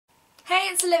Hey,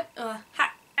 it's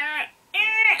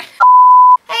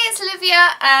Olivia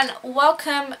and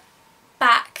welcome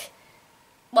back.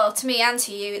 Well, to me and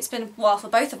to you. It's been a while for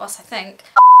both of us, I think.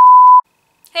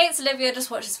 Hey, it's Olivia, just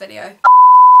watch this video.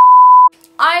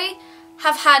 I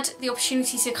have had the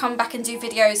opportunity to come back and do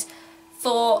videos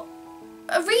for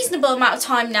a reasonable amount of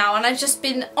time now, and I've just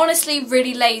been honestly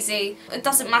really lazy. It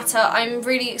doesn't matter, I'm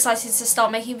really excited to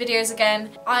start making videos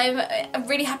again. I'm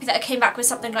really happy that I came back with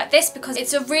something like this because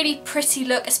it's a really pretty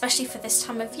look, especially for this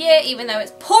time of year, even though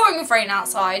it's pouring with rain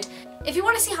outside. If you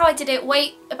want to see how I did it,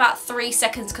 wait about 3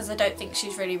 seconds because I don't think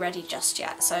she's really ready just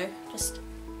yet, so just...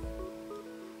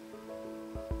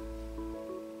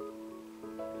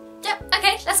 Yep,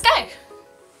 okay, let's go!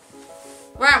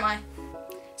 Where am I?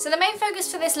 So the main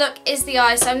focus for this look is the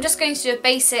eyes, so I'm just going to do a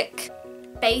basic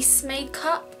base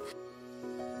makeup.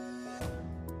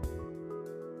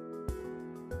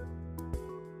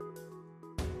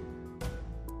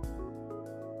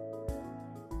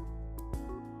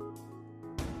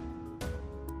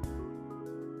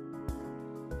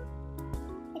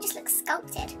 It just looks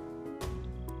sculpted.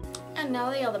 And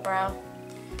now the other brow.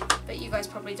 But you guys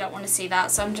probably don't want to see that,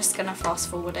 so I'm just going to fast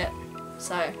forward it.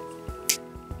 So...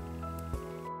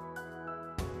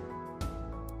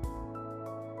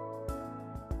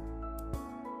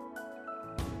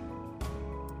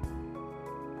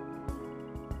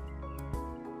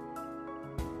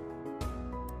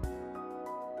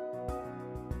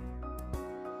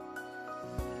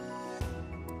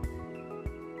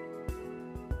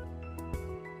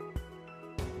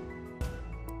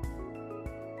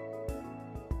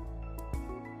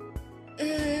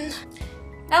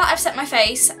 Now that I've set my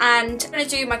face, and I'm going to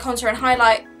do my contour and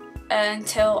highlight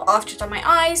until after I've done my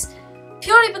eyes,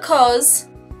 purely because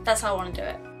that's how I want to do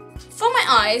it. For my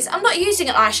eyes, I'm not using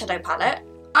an eyeshadow palette.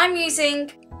 I'm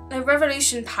using the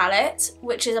Revolution palette,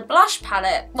 which is a blush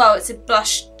palette. Well, it's a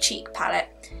blush cheek palette,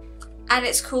 and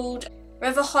it's called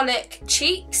Revoholic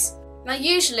Cheeks. Now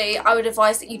usually I would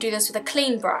advise that you do this with a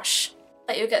clean brush,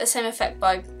 but you'll get the same effect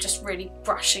by just really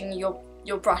brushing your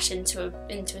brush into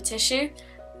a tissue.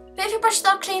 But if your brushes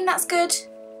are clean, that's good.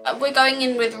 We're going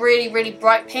in with really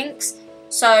bright pinks,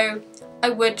 so I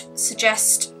would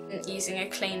suggest using a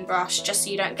clean brush just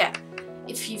so you don't get,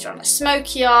 if you've done a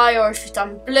smoky eye or if you've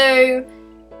done blue,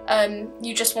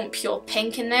 you just want pure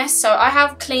pink in this. So I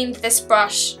have cleaned this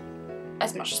brush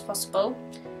as much as possible,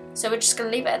 so we're just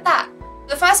going to leave it at that.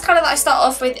 The first colour that I start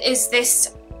off with is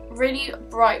this really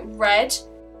bright red,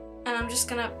 and I'm just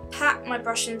going to pat my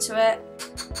brush into it,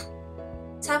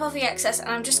 tap off the excess, and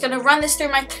I'm just going to run this through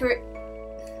my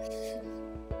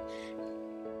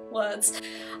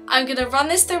I'm going to run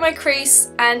this through my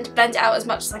crease and blend it out as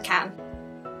much as I can.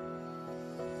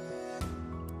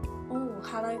 Oh,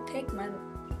 hello pigment.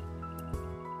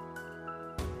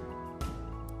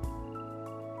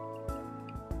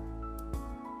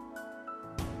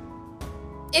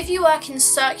 If you work in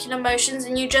circular motions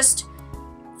and you just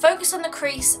focus on the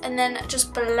crease and then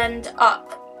just blend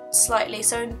up slightly,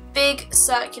 so in big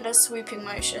circular swooping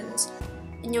motions,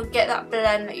 and you'll get that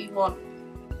blend that you want.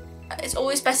 It's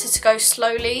always better to go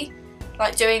slowly,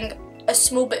 like doing a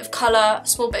small bit of colour,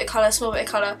 small bit of colour, small bit of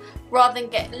colour, rather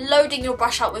than loading your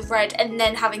brush up with red and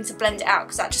then having to blend it out,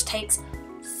 because that just takes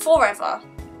forever.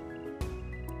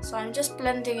 So I'm just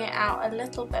blending it out a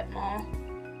little bit more.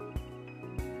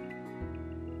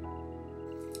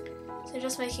 So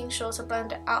just making sure to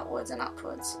blend it outwards and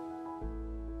upwards.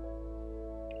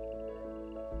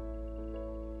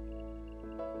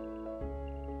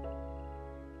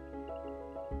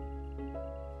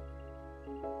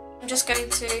 I'm just going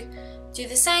to do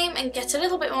the same and get a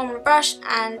little bit more on my brush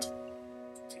and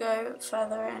go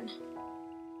further in.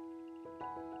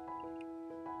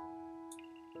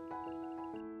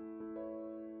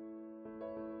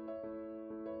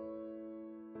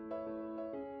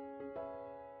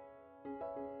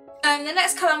 And the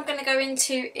next colour I'm going to go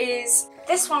into is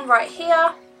this one right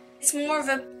here. It's more of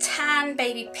a tan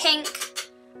baby pink,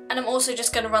 and I'm also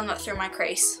just going to run that through my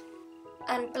crease.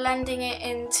 And blending it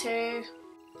into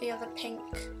the other pink.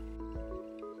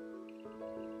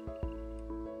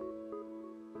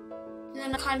 And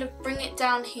then I kind of bring it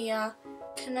down here,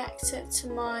 connect it to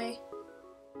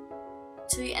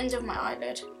the end of my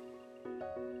eyelid.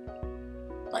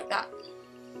 Like that.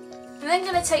 I'm then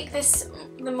going to take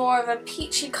the more of a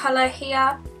peachy colour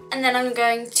here, and then I'm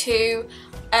going to,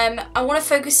 I want to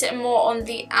focus it more on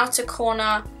the outer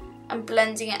corner and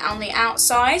blending it on the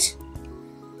outside.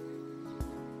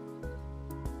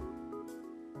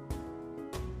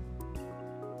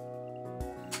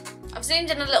 I've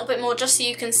zoomed in a little bit more just so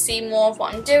you can see more of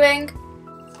what I'm doing.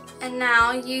 And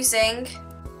now using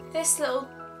this little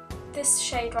this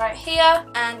shade right here,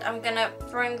 and I'm going to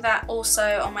bring that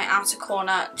also on my outer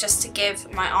corner just to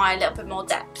give my eye a little bit more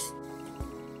depth.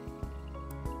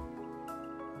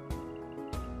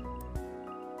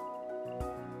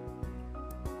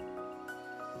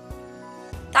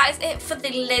 That is it for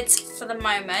the lids for the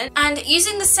moment. And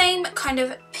using the same kind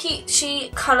of peachy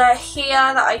colour here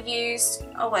that I used,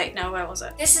 oh wait, no, where was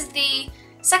it? This is the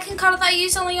second colour that I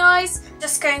used on the eyes.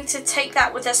 Just going to take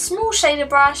that with a small shader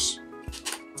brush,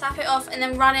 tap it off, and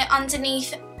then run it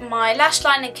underneath my lash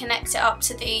line and connect it up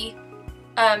to the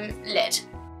lid.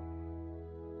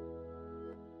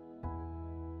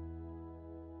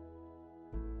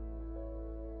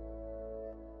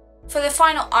 For the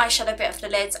final eyeshadow bit of the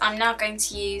lids, I'm now going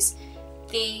to use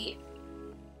the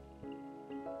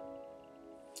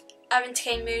Urban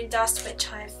Decay Moon Dust,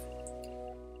 which I've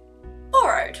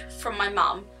borrowed from my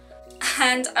mum.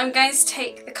 And I'm going to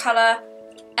take the colour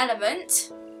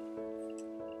Element.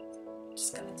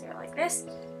 Just going to do it like this,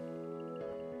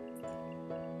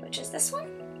 which is this one.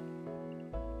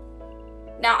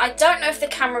 Now, I don't know if the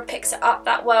camera picks it up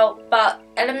that well, but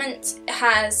Element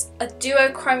has a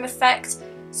duochrome effect.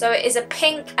 So it is a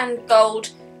pink and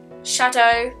gold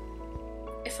shadow.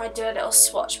 If I do a little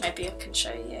swatch, maybe I can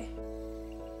show you.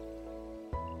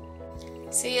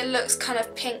 See, it looks kind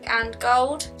of pink and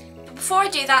gold. But before I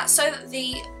do that, so that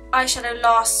the eyeshadow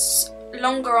lasts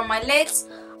longer on my lids,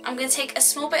 I'm going to take a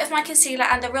small bit of my concealer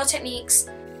and the Real Techniques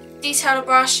detailer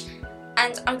brush,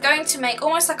 and I'm going to make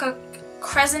almost like a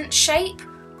crescent shape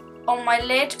on my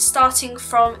lid, starting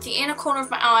from the inner corner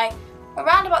of my eye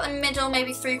around about the middle,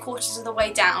 maybe 3/4 of the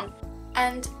way down.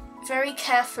 And very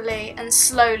carefully and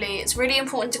slowly, it's really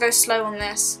important to go slow on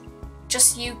this,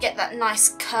 just so you get that nice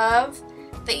curve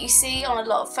that you see on a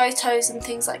lot of photos and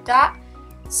things like that.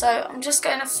 So I'm just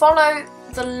going to follow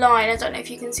the line. I don't know if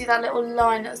you can see that little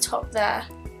line at the top there.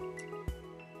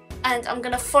 And I'm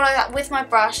going to follow that with my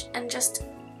brush and just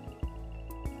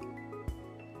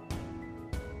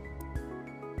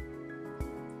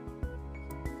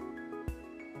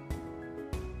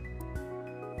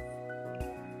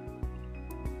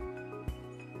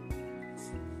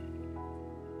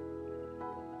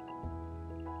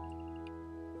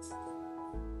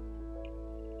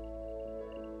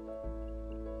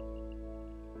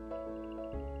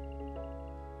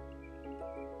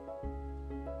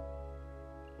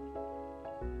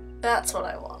that's what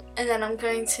I want. And then I'm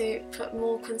going to put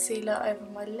more concealer over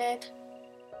my lid.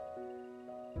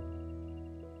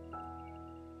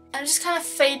 I'm just kind of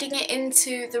fading it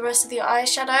into the rest of the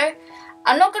eyeshadow.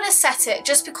 I'm not going to set it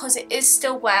just because it is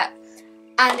still wet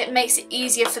and it makes it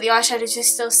easier for the eyeshadow to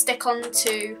still stick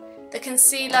onto the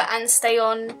concealer and stay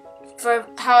on for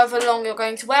however long you're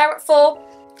going to wear it for.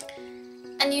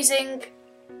 And using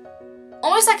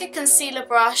almost like a concealer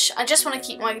brush, I just want to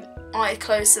keep my eye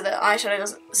closed so that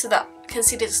so that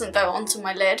concealer doesn't go onto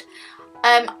my lid.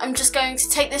 I'm just going to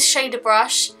take this shader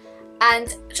brush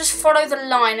and just follow the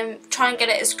line and try and get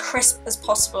it as crisp as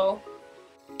possible.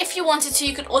 If you wanted to,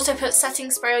 you could also put setting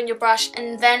spray on your brush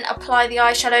and then apply the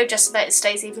eyeshadow just so that it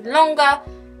stays even longer.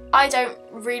 I don't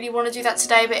really want to do that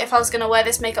today, but if I was going to wear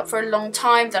this makeup for a long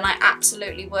time, then I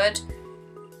absolutely would.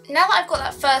 Now that I've got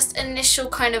that first initial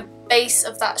kind of base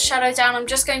of that shadow down, I'm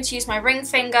just going to use my ring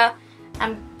finger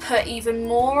and put even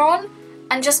more on,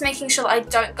 and just making sure that I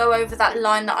don't go over that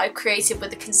line that I've created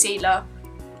with the concealer,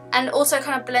 and also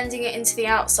kind of blending it into the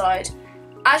outside.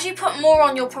 As you put more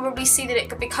on, you'll probably see that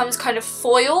it becomes kind of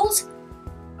foiled,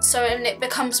 so and it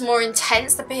becomes more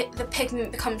intense, the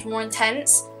pigment becomes more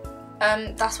intense.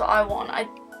 That's what I want.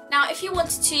 Now if you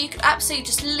wanted to, you could absolutely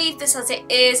just leave this as it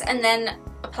is and then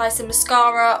apply some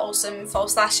mascara or some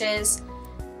false lashes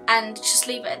and just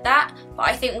leave it at that. But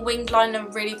I think winged liner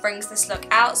really brings this look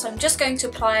out, so I'm just going to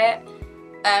apply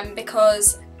it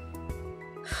because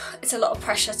it's a lot of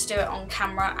pressure to do it on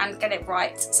camera and get it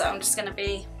right. So I'm just gonna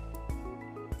be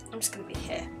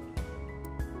here.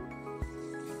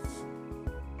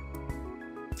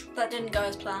 That didn't go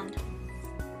as planned.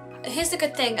 Here's the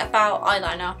good thing about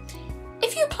eyeliner.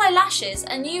 If you apply lashes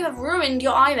and you have ruined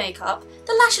your eye makeup,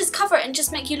 the lashes cover it and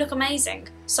just make you look amazing.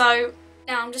 So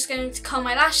now I'm just going to curl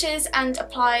my lashes and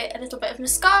apply a little bit of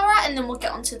mascara, and then we'll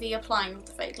get onto the applying of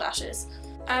the fake lashes.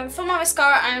 For my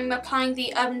mascara, I'm applying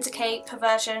the Urban Decay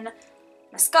Perversion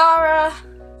mascara.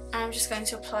 I'm just going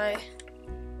to apply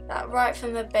that right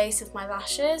from the base of my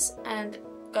lashes and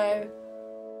go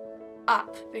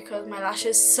up because my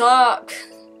lashes suck.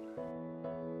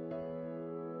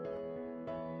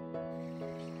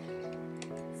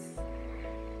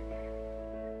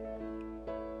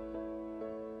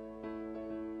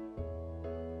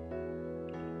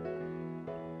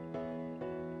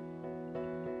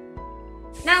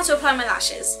 Now to apply my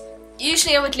lashes.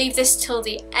 Usually I would leave this till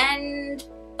the end,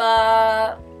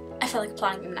 but I feel like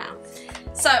applying them now.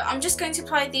 So I'm just going to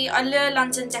apply the Allure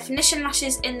London Definition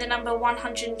Lashes in the number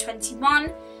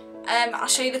 121. I'll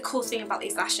show you the cool thing about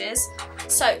these lashes.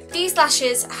 So these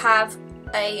lashes have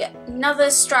another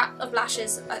strap of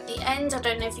lashes at the end. I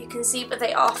don't know if you can see, but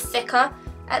they are thicker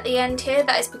at the end here.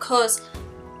 That is because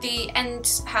the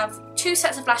ends have two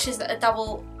sets of lashes that are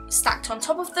double stacked on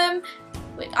top of them.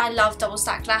 I love double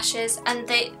stacked lashes, and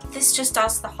this just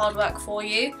does the hard work for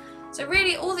you. So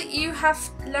really all that you have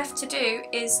left to do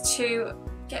is to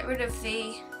get rid of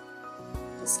the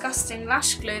disgusting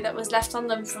lash glue that was left on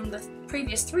them from the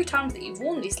previous 3 times that you've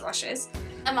worn these lashes.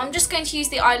 I'm just going to use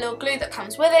the Allure glue that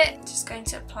comes with it. Just going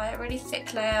to apply a really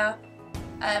thick layer,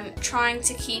 trying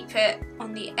to keep it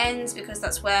on the ends because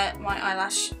that's where my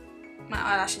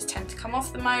eyelashes tend to come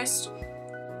off the most.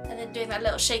 And then doing that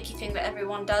little shaky thing that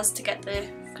everyone does to get the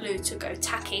glue to go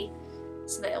tacky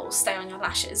so that it will stay on your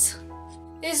lashes.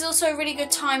 This is also a really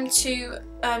good time to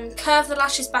curve the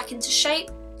lashes back into shape.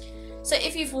 So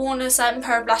if you've worn a certain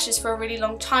pair of lashes for a really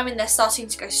long time and they're starting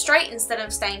to go straight instead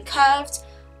of staying curved,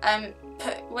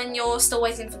 when you're still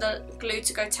waiting for the glue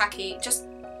to go tacky, just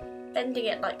bending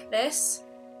it like this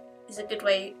is a good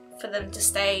way for them to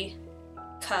stay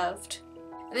curved.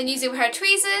 And then using a pair of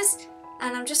tweezers,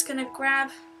 and I'm just going to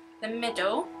grab the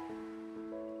middle,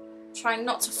 trying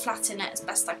not to flatten it as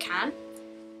best I can,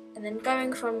 and then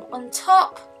going from on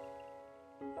top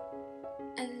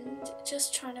and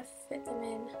just trying to fit them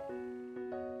in.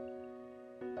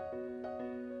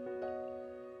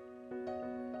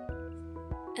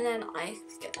 And then I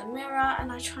get the mirror and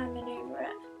I try and manoeuvre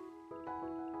it.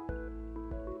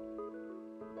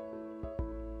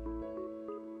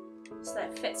 So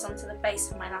that it fits onto the base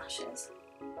of my lashes.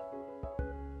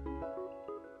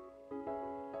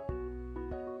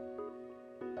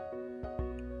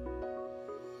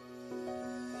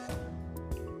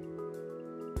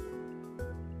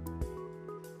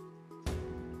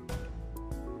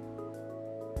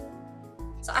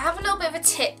 So I have a little bit of a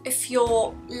tip if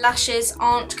your lashes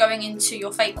aren't going into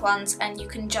your fake ones and you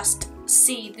can just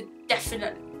see the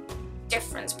definite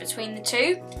difference between the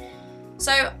two.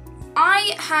 So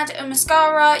I had a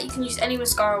mascara. You can use any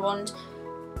mascara wand,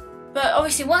 but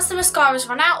obviously once the mascara's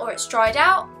run out or it's dried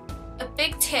out, a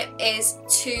big tip is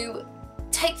to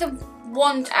take the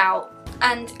wand out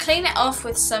and clean it off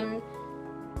with some,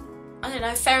 I don't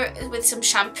know, with some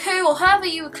shampoo or however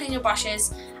you would clean your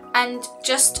brushes, and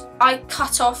just I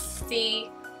cut off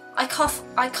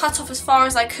as far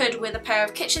as I could with a pair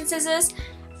of kitchen scissors,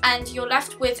 and you're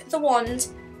left with the wand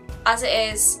as it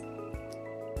is.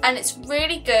 And it's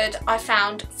really good, I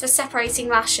found, for separating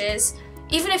lashes.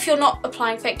 Even if you're not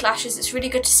applying fake lashes, it's really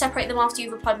good to separate them after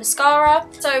you've applied mascara.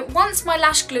 So once my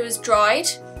lash glue is dried,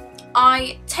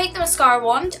 I take the mascara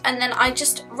wand and then I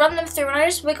just run them through and I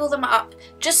just wiggle them up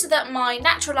just so that my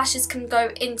natural lashes can go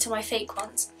into my fake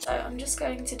ones. So I'm just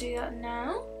going to do that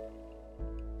now.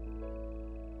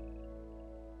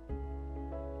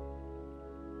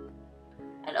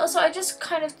 And also I just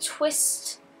kind of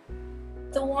twist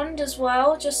the wand as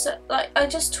well, just so, like I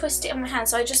just twist it in my hand.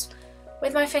 So I just,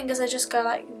 with my fingers, I just go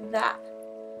like that,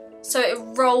 so it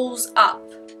rolls up.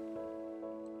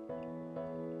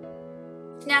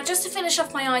 Now just to finish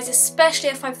off my eyes, especially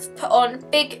if I've put on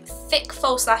big thick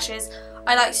false lashes,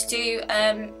 I like to do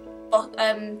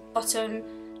bottom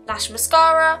lash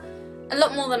mascara, a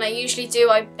lot more than I usually do.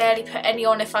 I barely put any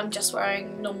on if I'm just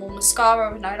wearing normal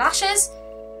mascara with no lashes.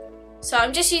 So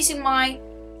I'm just using my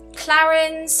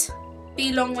Clarins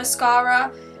Be Long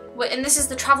mascara, and this is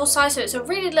the travel size, so it's a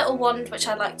really little wand which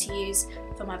I like to use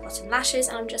for my bottom lashes,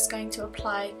 and I'm just going to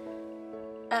apply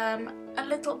a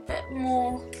little bit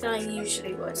more than I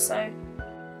usually would. So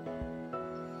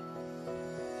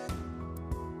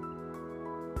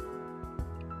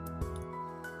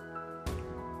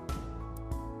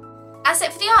that's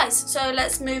it for the eyes, so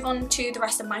let's move on to the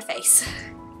rest of my face.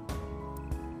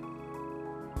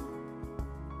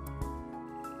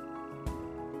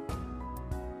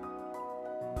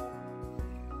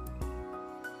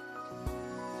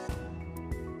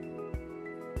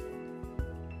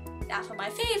 Now for my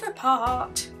favourite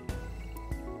part.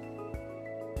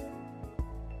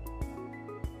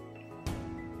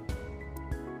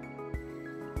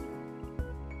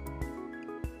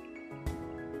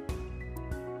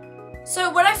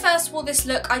 So when I first wore this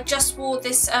look, I just wore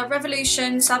this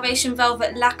Revolution Salvation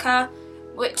Velvet Lacquer,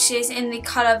 which is in the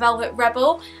colour Velvet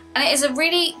Rebel, and it is a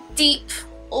really deep,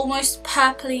 almost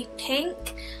purpley pink,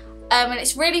 and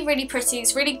it's really, really pretty,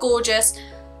 it's really gorgeous.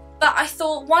 But I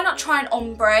thought, why not try an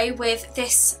ombre with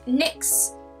this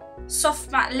NYX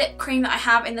soft matte lip cream that I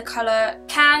have in the colour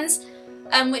Cans,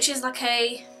 which is like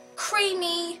a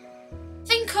creamy,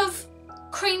 think of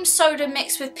cream soda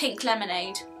mixed with pink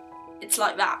lemonade. It's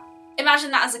like that.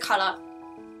 Imagine that as a colour.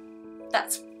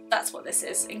 That's what this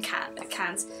is in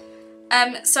Cans.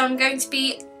 So I'm going to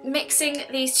be mixing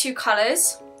these two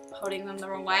colours, holding them the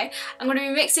wrong way. I'm going to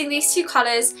be mixing these two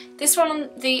colours, this one on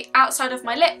the outside of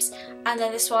my lips and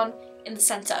then this one in the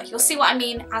centre. You'll see what I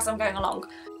mean as I'm going along.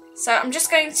 So I'm just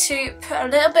going to put a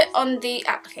little bit on the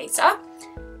applicator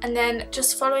and then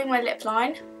just following my lip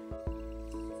line.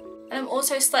 And I'm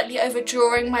also slightly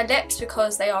overdrawing my lips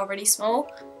because they are really small.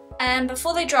 And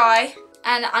before they dry,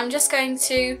 and I'm just going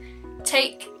to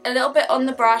take a little bit on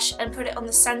the brush and put it on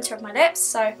the centre of my lips.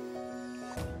 So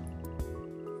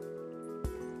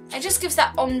it just gives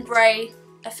that ombre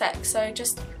effect. So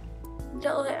just a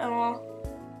little bit more.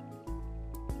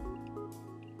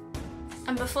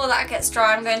 And before that gets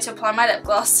dry, I'm going to apply my lip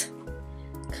gloss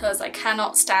because I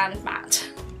cannot stand matte.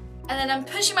 And then I'm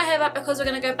pushing my hair back because we're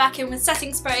going to go back in with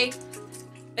setting spray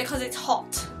because it's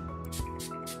hot.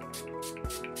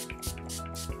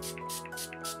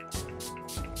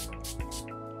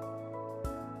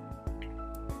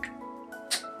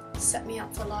 Set me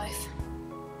up for life.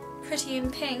 Pretty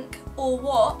in pink, or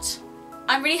what?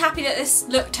 I'm really happy that this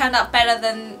look turned out better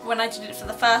than when I did it for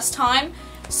the first time.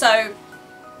 So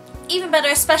even better,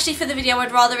 especially for the video.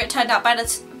 I'd rather it turned out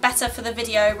better for the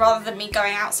video rather than me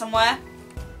going out somewhere.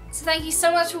 So thank you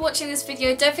so much for watching this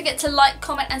video. Don't forget to like,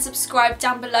 comment and subscribe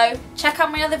down below. Check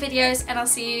out my other videos and I'll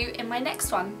see you in my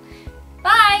next one.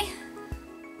 Bye!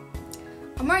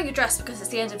 I'm wearing a dress because it's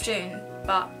the end of June,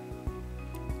 but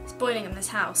it's boiling in this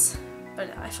house. But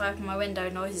if I open my window,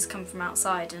 noises come from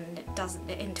outside and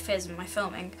it interferes with my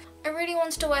filming. I really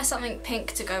wanted to wear something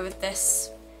pink to go with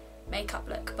this makeup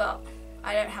look, but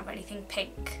I don't have anything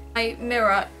pink. My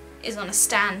mirror is on a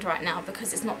stand right now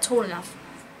because it's not tall enough.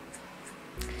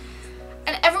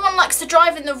 And everyone likes to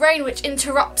drive in the rain, which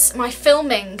interrupts my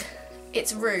filming.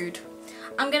 It's rude.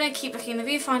 I'm gonna keep looking in the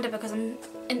viewfinder because I'm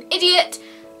an idiot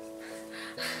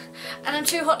and I'm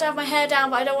too hot to have my hair down,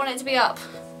 but I don't want it to be up.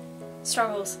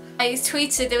 Struggles. I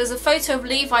tweeted there was a photo of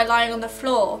Levi lying on the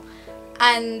floor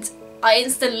and I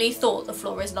instantly thought the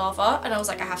floor is lava and I was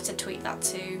like, I have to tweet that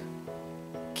to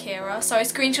Kira. So I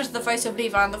screenshotted the photo of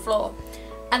Levi on the floor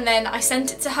and then I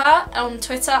sent it to her on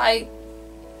Twitter. I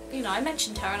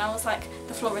mentioned her and I was like,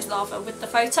 the floor is lava with the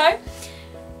photo.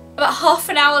 About half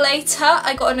an hour later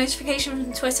I got a notification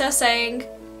from Twitter saying,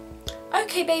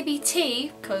 okay baby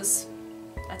T, because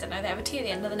I don't know, they have a T at the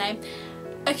end of the name.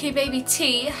 Okay baby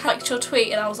T liked your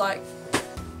tweet, and I was like,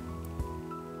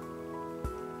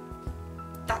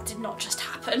 that did not just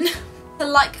happen. So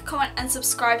like, comment and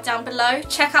subscribe down below.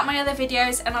 Check out my other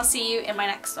videos and I'll see you in my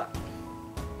next one.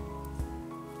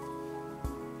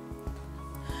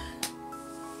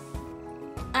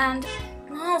 And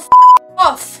oh, f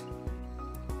off.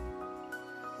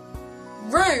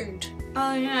 Rude.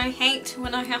 Oh yeah, I hate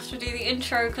when I have to do the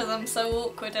intro because I'm so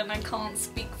awkward and I can't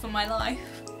speak for my life.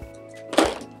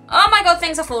 Oh my god,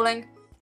 things are falling.